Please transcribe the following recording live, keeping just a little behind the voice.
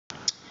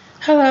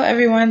Hello,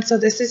 everyone. So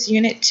this is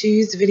Unit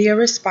Two's video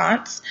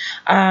response.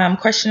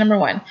 Question number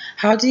one,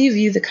 how do you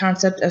view the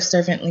concept of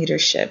servant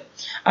leadership?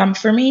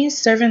 For me,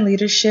 servant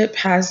leadership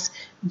has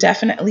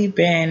definitely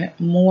been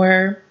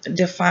more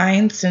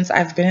defined since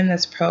I've been in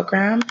this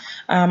program.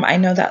 I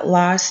know that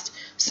last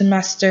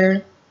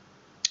semester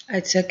I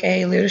took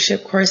a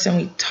leadership course and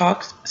we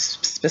talked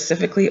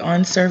specifically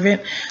on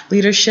servant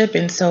leadership,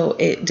 and so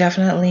it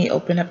definitely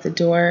opened up the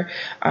door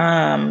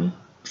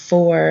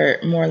for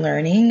more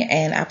learning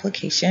and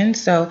application.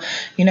 So,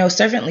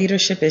 servant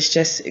leadership is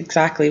just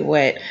exactly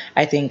what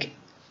I think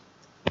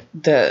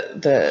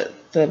the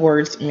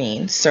words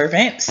mean,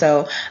 servant.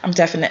 So I'm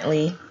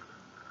definitely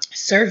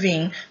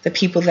serving the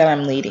people that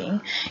I'm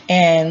leading.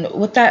 And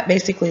what that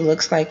basically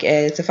looks like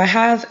is if I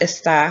have a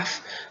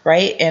staff,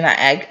 right, and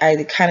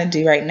I kind of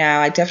do right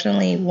now, I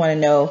definitely want to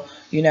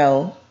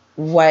know,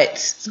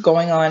 what's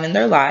going on in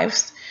their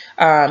lives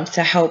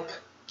to help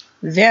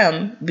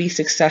them be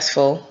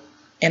successful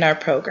in our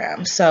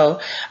program. So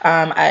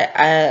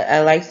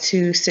I like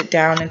to sit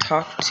down and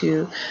talk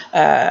to,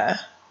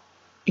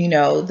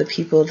 the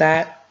people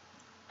that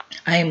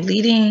I am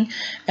leading,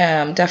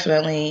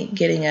 definitely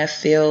getting a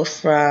feel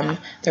from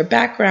their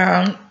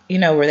background,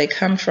 where they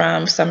come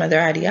from, some of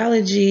their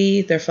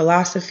ideology, their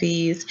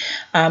philosophies,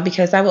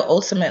 because that will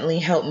ultimately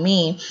help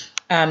me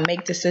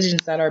make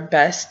decisions that are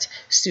best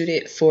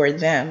suited for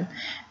them.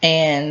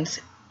 And,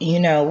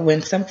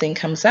 when something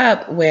comes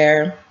up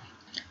where,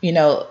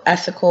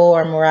 ethical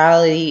or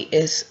morality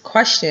is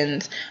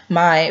questioned,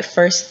 my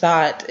first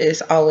thought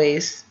is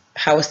always,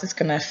 how is this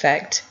going to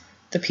affect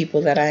the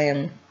people that I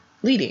am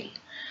leading?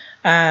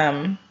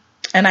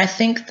 And I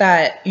think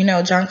that,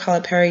 John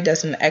Calipari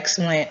does an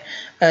excellent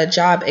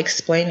job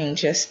explaining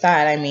just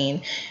that. I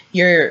mean,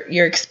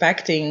 you're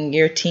expecting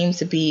your team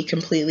to be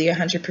completely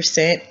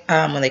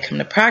 100% when they come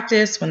to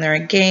practice, when they're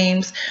in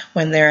games,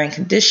 when they're in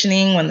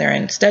conditioning, when they're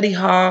in study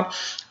hall,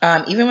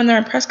 even when they're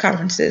in press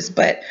conferences.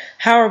 But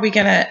how are we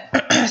gonna,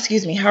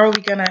 how are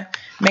we gonna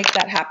make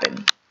that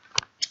happen?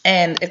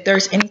 And if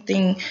there's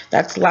anything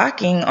that's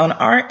lacking on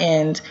our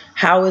end,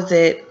 how is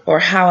it, or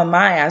how am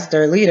I as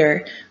their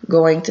leader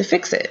going to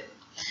fix it?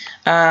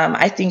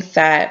 I think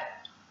that,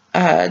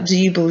 do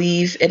you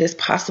believe it is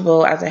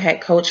possible as a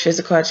head coach,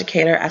 physical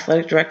educator,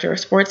 athletic director, or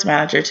sports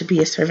manager to be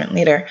a servant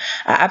leader?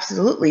 I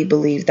absolutely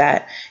believe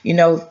that,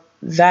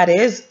 that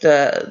is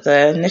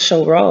the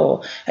initial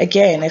role.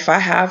 Again, if I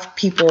have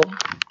people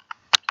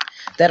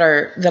that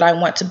I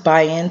want to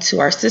buy into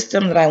our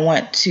system, that I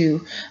want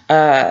to,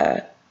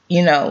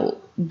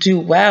 do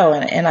well,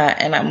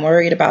 and I'm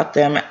worried about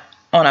them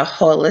on a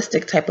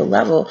holistic type of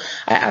level,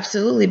 I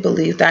absolutely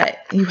believe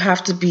that you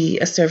have to be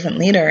a servant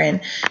leader.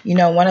 And,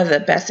 one of the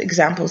best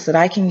examples that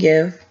I can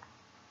give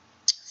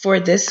for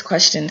this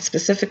question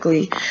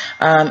specifically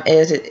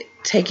is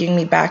taking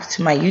me back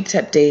to my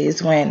UTEP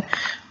days when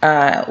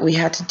we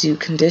had to do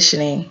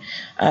conditioning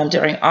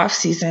during off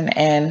season.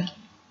 And,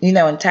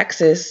 in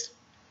Texas,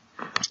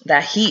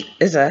 that heat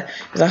is a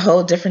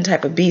whole different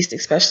type of beast,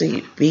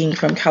 especially being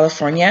from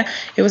California.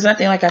 It was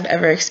nothing like I've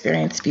ever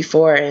experienced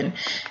before. And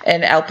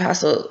in El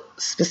Paso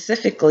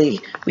specifically,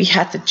 we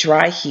had the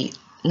dry heat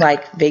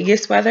like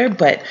Vegas weather,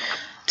 but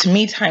to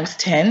me times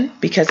 10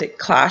 because it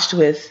clashed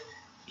with,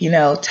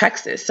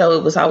 Texas. So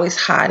it was always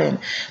hot and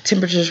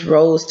temperatures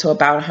rose to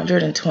about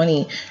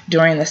 120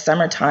 during the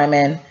summertime.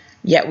 And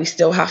yet we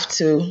still have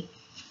to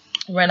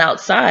run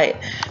outside.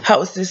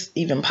 How is this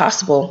even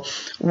possible?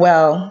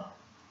 Well,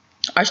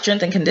 our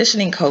strength and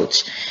conditioning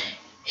coach,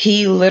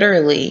 he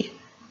literally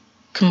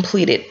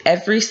completed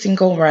every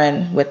single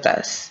run with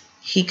us.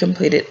 He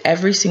completed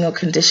every single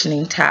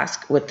conditioning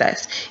task with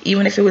us.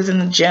 Even if it was in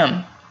the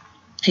gym,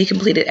 he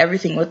completed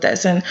everything with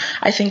us. And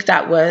I think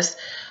that was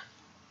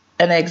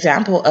an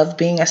example of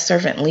being a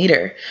servant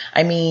leader.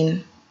 I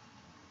mean,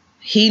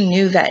 he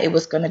knew that it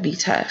was going to be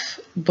tough,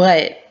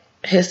 but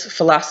his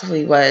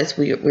philosophy was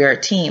we're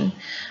a team,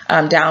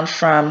 down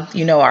from,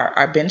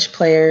 our bench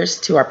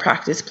players to our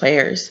practice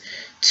players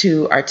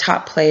to our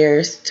top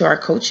players to our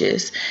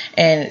coaches.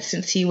 And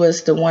since he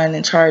was the one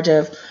in charge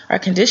of our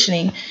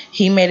conditioning,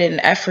 he made it an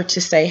effort to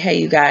say, hey,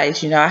 you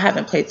guys, I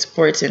haven't played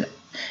sports in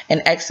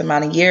X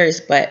amount of years,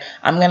 but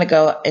I'm going to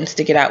go and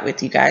stick it out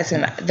with you guys.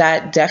 And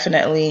that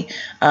definitely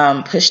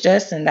pushed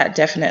us, and that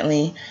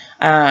definitely,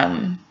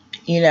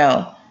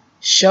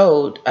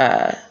 showed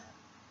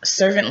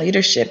servant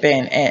leadership,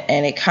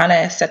 and it kind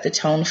of set the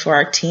tone for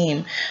our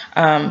team.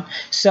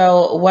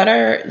 So what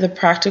are the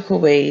practical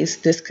ways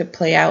this could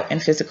play out in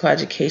physical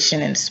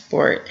education and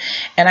sport?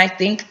 And I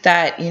think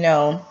that,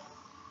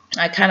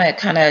 I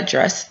kind of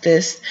addressed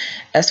this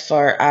as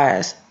far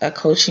as a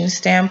coaching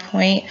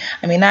standpoint.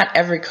 I mean, not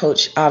every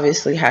coach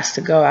obviously has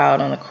to go out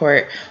on the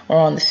court or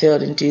on the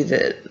field and do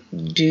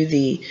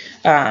the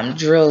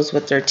drills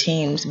with their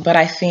teams, but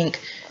I think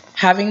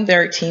having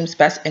their team's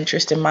best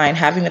interest in mind,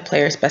 having the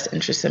players' best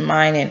interest in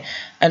mind, and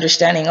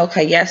understanding,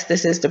 okay, yes,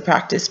 this is the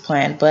practice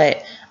plan,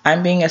 but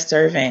I'm being a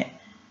servant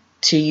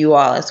to you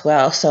all as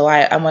well. So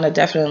I want to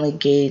definitely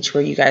gauge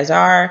where you guys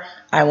are.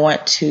 I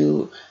want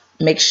to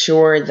make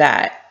sure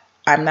that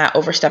I'm not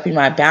overstepping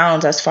my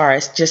bounds as far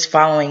as just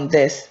following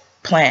this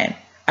plan.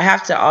 I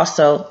have to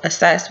also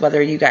assess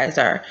whether you guys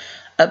are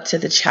up to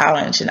the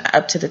challenge and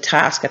up to the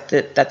task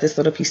that this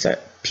little piece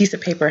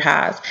of paper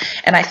has.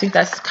 And I think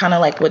that's kind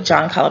of like what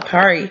John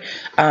Calipari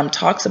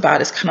talks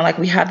about. Is kind of like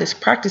we have this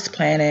practice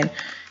plan,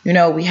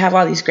 and we have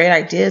all these great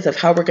ideas of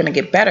how we're going to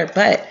get better,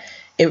 but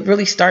it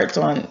really starts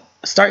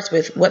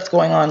with what's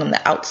going on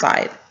the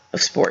outside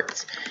of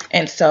sports.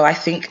 And so I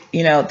think,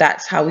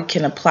 that's how we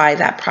can apply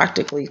that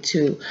practically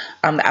to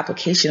the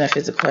application of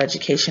physical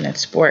education and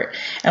sport.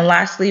 And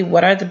lastly,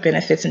 what are the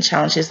benefits and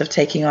challenges of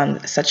taking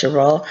on such a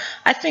role?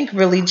 I think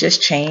really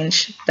just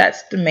change.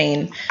 That's the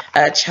main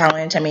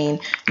challenge. I mean,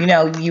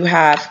 you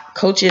have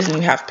coaches and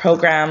you have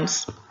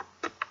programs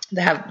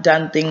that have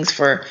done things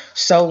for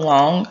so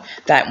long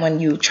that when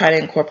you try to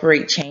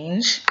incorporate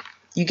change,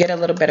 you get a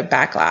little bit of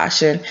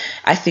backlash. And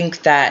I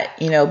think that,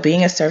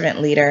 being a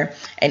servant leader,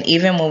 and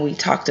even when we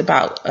talked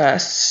about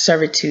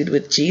servitude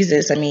with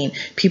Jesus, I mean,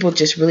 people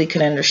just really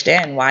couldn't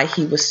understand why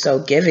he was so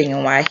giving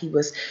and why he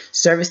was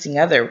servicing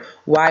other.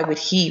 Why would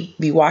he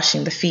be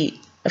washing the feet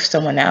of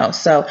someone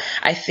else? So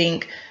I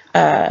think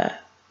the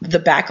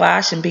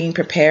backlash and being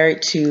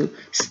prepared to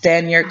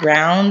stand your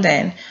ground,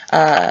 and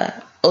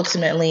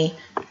ultimately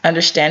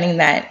understanding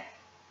that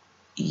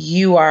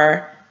you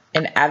are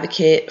an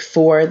advocate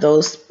for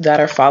those that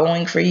are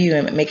following for you,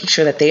 and making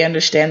sure that they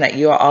understand that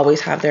you'll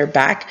always have their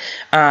back.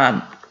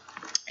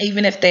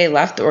 Even if they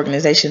left the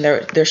organization,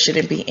 there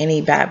shouldn't be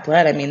any bad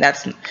blood. I mean,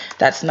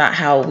 that's not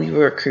how we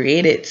were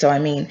created. So I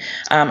mean,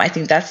 I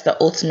think that's the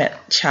ultimate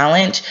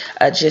challenge.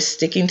 Just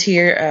sticking to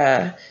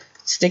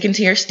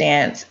your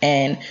stance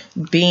and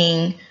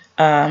being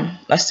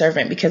a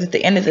servant, because at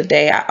the end of the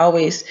day, I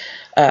always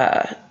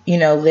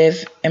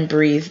live and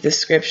breathe the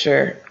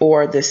scripture,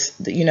 or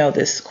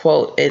this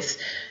quote. It's,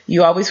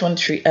 you always want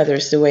to treat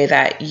others the way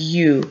that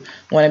you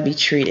want to be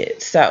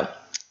treated. So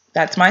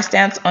that's my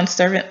stance on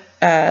servant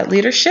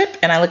leadership,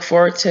 and I look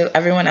forward to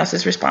everyone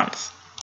else's response.